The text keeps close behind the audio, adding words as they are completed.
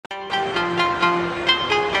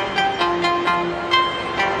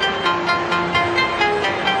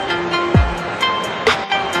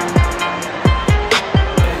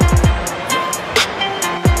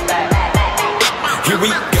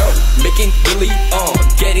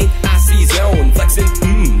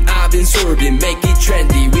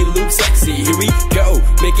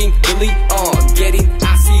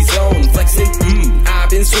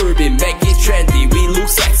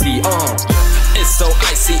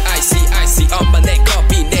I see 엄마네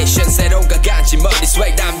combination 새로운 가간지 머리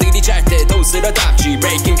swag 남들이 잘 때도 쓸어 담지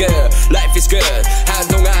breaking good life is good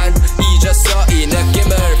한동안 잊었어 이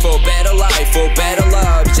느낌을 for better life for better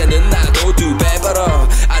love 이제는 나도 두 배 벌어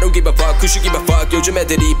I don't give a fuck who should give a fuck 요즘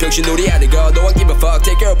애들이 병신놀이 하는 거 no one give a fuck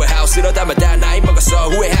take care of a house 쓸어 담아 다 나이 먹었어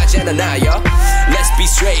후회하지 않아 나요 Let's be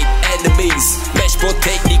straight enemies match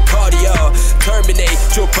potato 네 커리어 terminate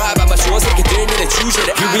좁아봐마 주워 새끼들 니네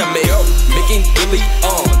주제를 알아매요 making really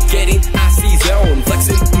on getting icy zone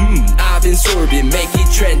flexing I've been sorbing make it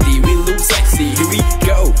trendy we look sexy here we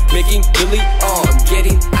go making really on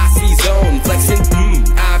getting icy zone flexing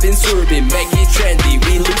I've been sorbing make it trendy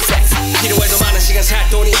we look sexy 필요해도 많은 시간 살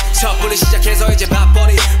돈이 섣불리 시작해서 이제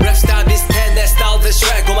밥벌이 랩스타일 비슷해 내 스타일 대쉬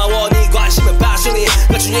고마워 네 관심은 passion이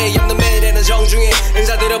맞춤에 없는 매일에는 정중히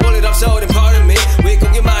인사드려 볼 일 없어 우린 pardon me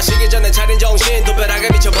윗고기 마시기 전에 차린 정신 도배하게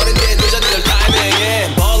미쳐버린 뒤 도전들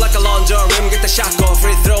타이밍 ball like a launcher rim get the shot go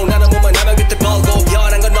free throw 나는 몸만 하면 그때 벌고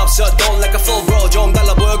변한 건 없어 don't like a full bro 좀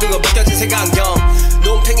달라 보여 그거 벗겨진 색안경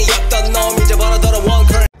눈탱이였던 놈 이제 벌어더러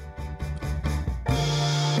원컬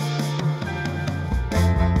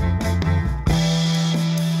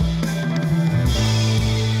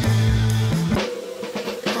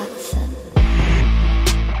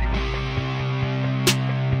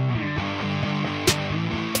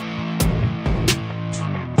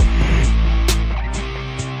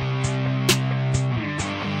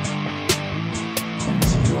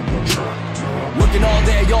Working all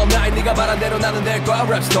day all night 네가 말한 대로 나는 될 거야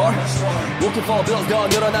rap star Working for bills 더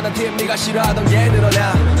늘어나는 팀 네가 싫어하던 게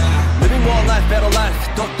늘어나 Living one life better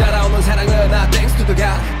life 또 따라오는 사랑은 나 thanks to the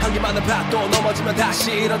God 한 개만은 또 넘어지면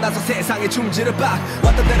다시 일어나서 세상에 충지를 박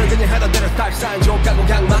왔던 대로 그냥 하던 대로 스타일 사인 족하고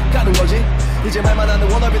그냥 막 가는 거지 이제 말만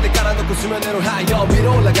하는 워너비들 깔아놓고 수면 위로 하여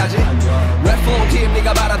위로 올라가지 Rap flow 팀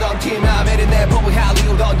네가 바라던 팀 아메리 내 법을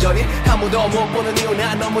할리우드 던전이 아무도 못 보는 이유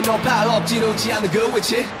난 너무 높아 엎지르지 않는 그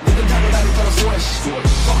위치 리듬 타고 다니 떨어 switch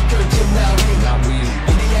Fuck your team now we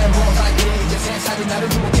In the end more like me 이제 세상이 나를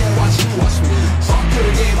주목해 watch me Fuck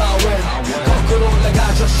your game I win 거꾸로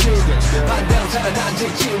올라가 just shoot 반대로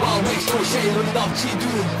살아난지 지와 waste no shade 눈은 없지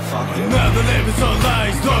dude Another level of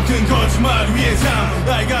lies 더 큰 거짓말을 위해 삶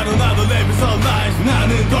I got another level of lies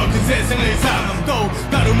나는 더 큰 세상을 삶 또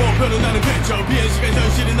다른 목표는 나는 그쳐 비행 시간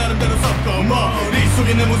현실이 나름대로 섞어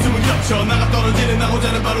머릿속에 내 모습은 겹쳐 나가 떨어지는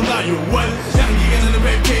나고자는 바로 나요 Well 향기가 나는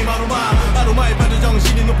랩 게임 아로마의 파도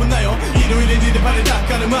정신이 높은 나요 일요일에 니들 발에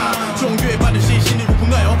닦아르마 종교의 발을 시신이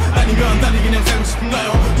고픈가요 아니면 다리 그냥 살고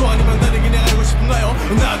싶은가요 또 아니면 다리 그냥 알고 싶은가요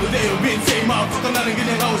나도 내요 빈세이 마음껏 나는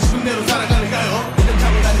그냥 하고 싶은 대로 살아가는가요 리듬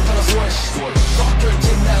타고 다니 떨어 switch Fuck your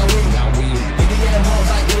team now we In the end more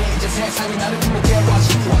like me 이제 세상이 나를 주목해 watch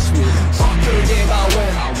me Fuck your game I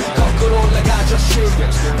win 거꾸로 올라가 just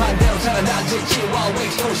shoot 반대로 살아난지 지와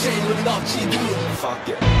waste no shade 눈은 없지 dude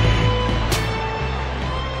Fuck it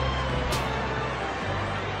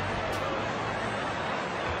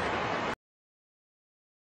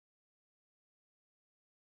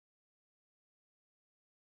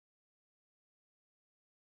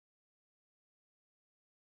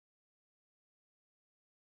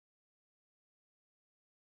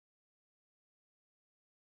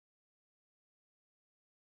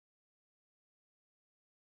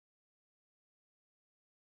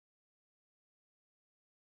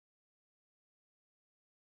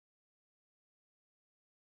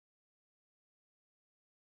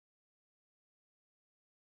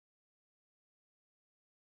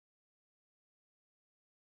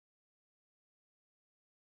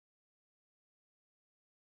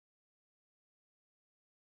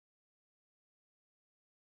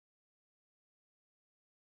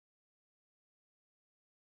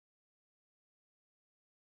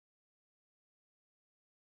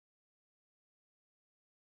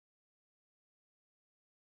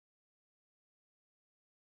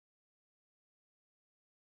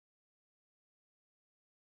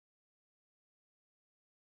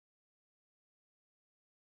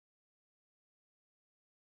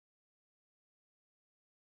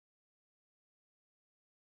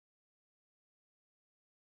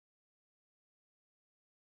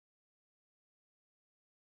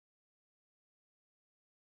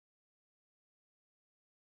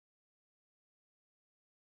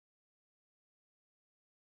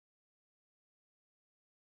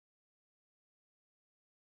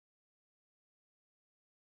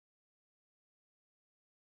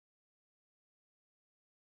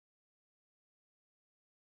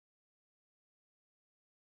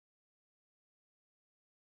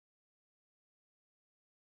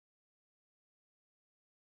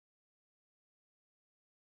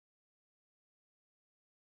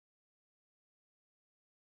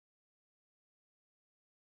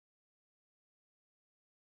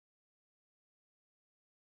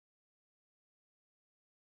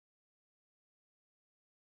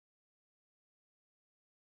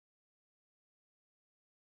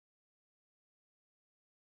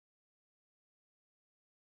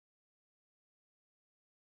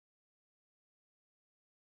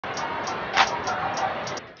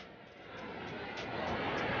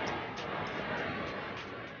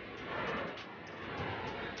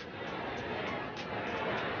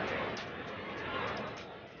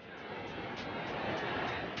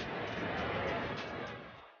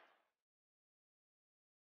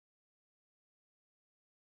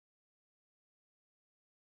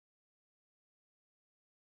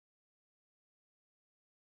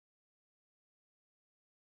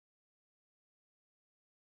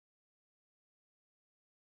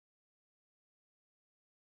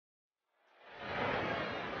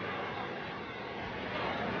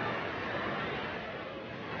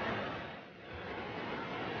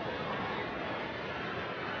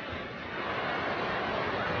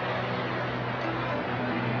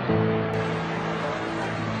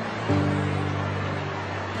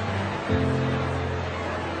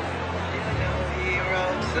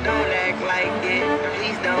so don't act like it.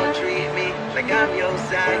 Please don't treat me like I'm your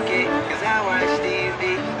sidekick. Cause I watch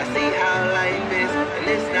TV, I see how life is, and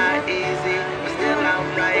it's not easy, but still I'm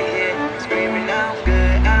right here, screaming I'm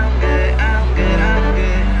good, I'm good, I'm good, I'm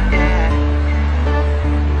good, yeah.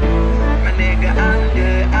 My nigga, I'm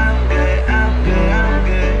good, I'm good, I'm good, I'm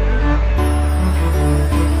good.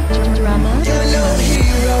 You're no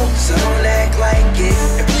hero, so don't act like it.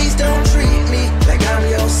 And please don't treat me like I'm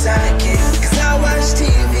your sidekick. Cause I watch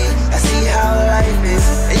TV, I see how life is,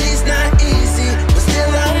 and it's not easy, but still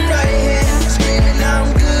I'm right here, screaming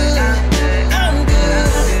I'm good, I'm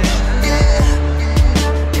good,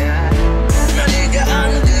 yeah. My nigga,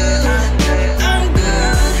 I'm good, I'm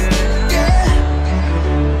good, yeah.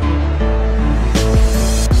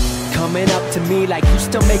 Coming up to me like you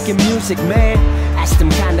still making music, man. Ask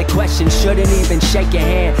them kind of questions, shouldn't even shake your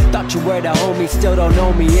hand. Thought you were the homie, still don't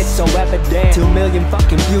know me, it's so evident. 2 million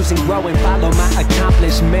fucking views and growing, follow my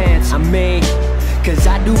accomplishments. I mean, cause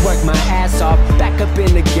I do work my ass off, back up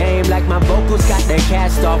in the game like my vocals got their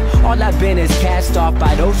cast off. All I've been is cast off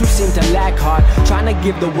by those who seem to lack heart, trying to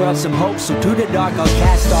give the world some hope, so to the dark I'll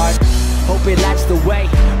cast art. Hope it lights the way,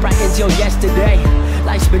 bright until yesterday.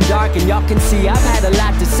 Life's been dark and y'all can see I've had a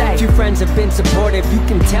lot to say. Few friends have been supportive, you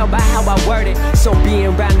can tell by how I word it. So being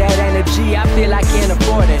around that energy, I feel I can't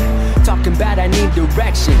afford it. Talking about I need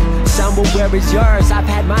direction, somewhere where is yours? I've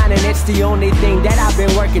had mine and it's the only thing that I've been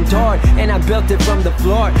working toward, and I built it from the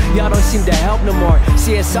floor. Y'all don't seem to help no more.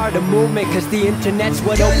 CSR the movement, cause the internet's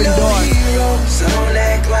what opened doors. You're no hero, so don't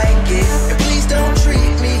act like it. And please don't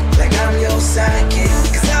treat me like I'm your sidekick.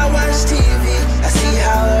 Cause I watch TV, I see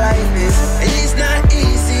how life is, and it's not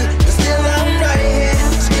easy, but still I'm right here,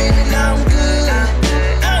 screaming I'm good,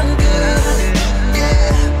 I'm good,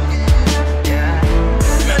 yeah.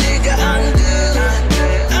 My nigga, I'm good,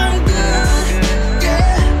 I'm good,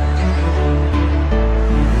 yeah.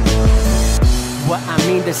 What I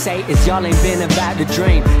mean to say is y'all ain't been about the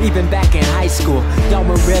dream. Even back in high school, y'all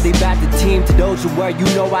weren't really about the team. To those who were, you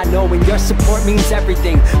know I know, and your support means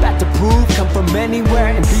everything. About to prove, come from anywhere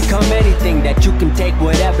and become anything. That you can take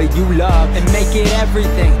whatever you love and make it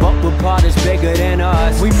everything. But we're part is bigger than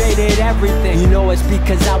us, we made it everything. You know it's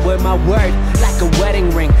because I wear my word like a wedding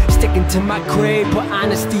ring, sticking to my creed, put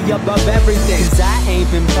honesty above everything. Cause I ain't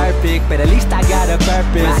been perfect, but at least I got a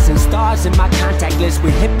purpose. Rising stars in my contact list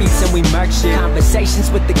with hippies and we merch shit. Conversations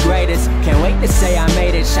with the greatest, can't wait to say I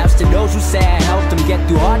made it. Shouts to those who say I helped them get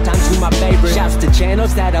through hard times, who my favorite. Shouts to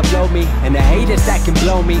channels that upload me and the haters that can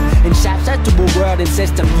blow me. And shouts out to a world and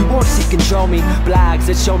system you won't see control me. Blogs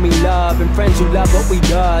that show me love and friends who love what we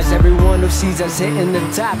does. Everyone who sees us hitting the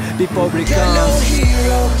top before it You're no comes.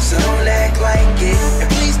 hero, so don't act like it. And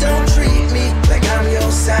please don't treat me like I'm your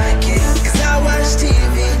sidekick. Cause I watch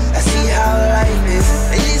TV, I see how life is,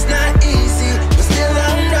 and it's not easy, but still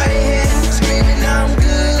I'm right here, screaming I'm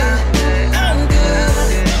good, I'm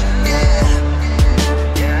good,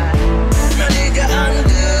 yeah. My nigga, I'm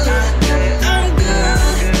good, I'm good,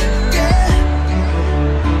 yeah.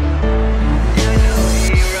 You're no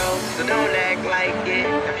hero, so don't act like it.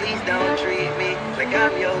 And please don't treat me like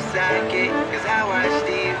I'm your sidekick. Cause I watch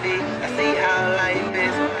TV, I see how life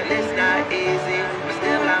is, and it's not easy, but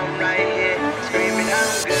still I'm right here, screaming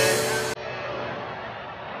I'm good.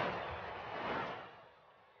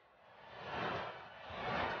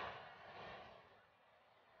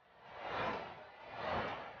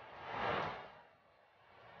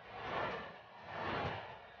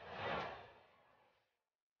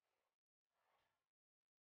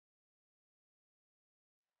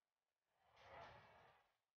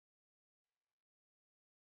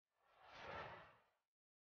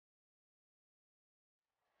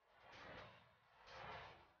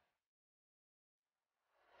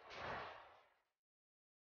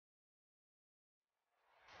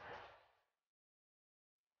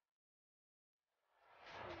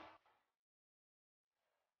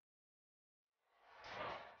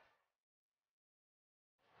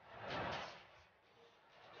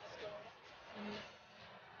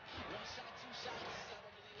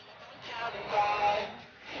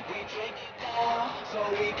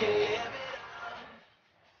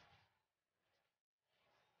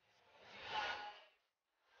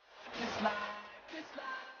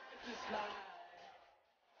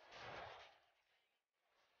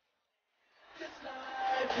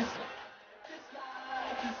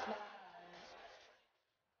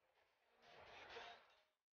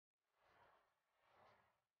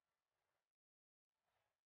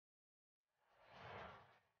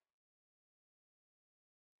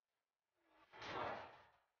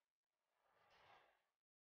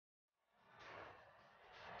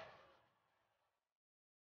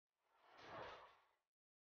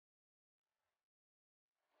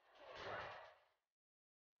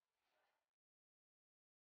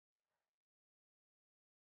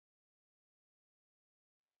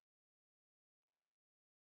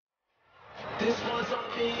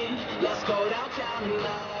 counting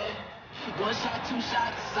like one shot, two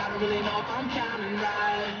shots, I don't really know if I'm counting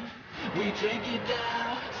right. We drink it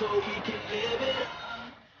down so we can live it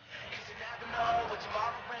up, 'cause you never know what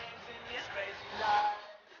tomorrow brings in this crazy life.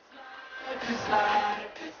 This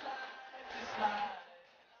life, this life, this life,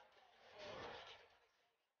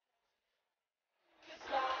 this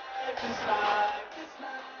life, this life, this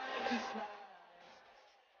life, this life.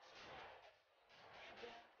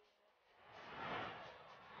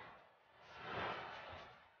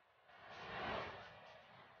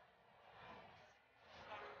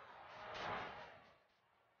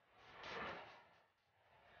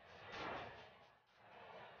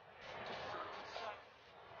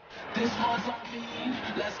 This one's on me,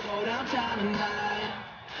 let's go downtown tonight.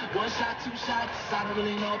 One shot, two shots, I don't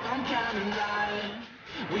really know if I'm counting right.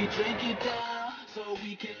 We drink it down so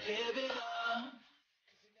we can live it up,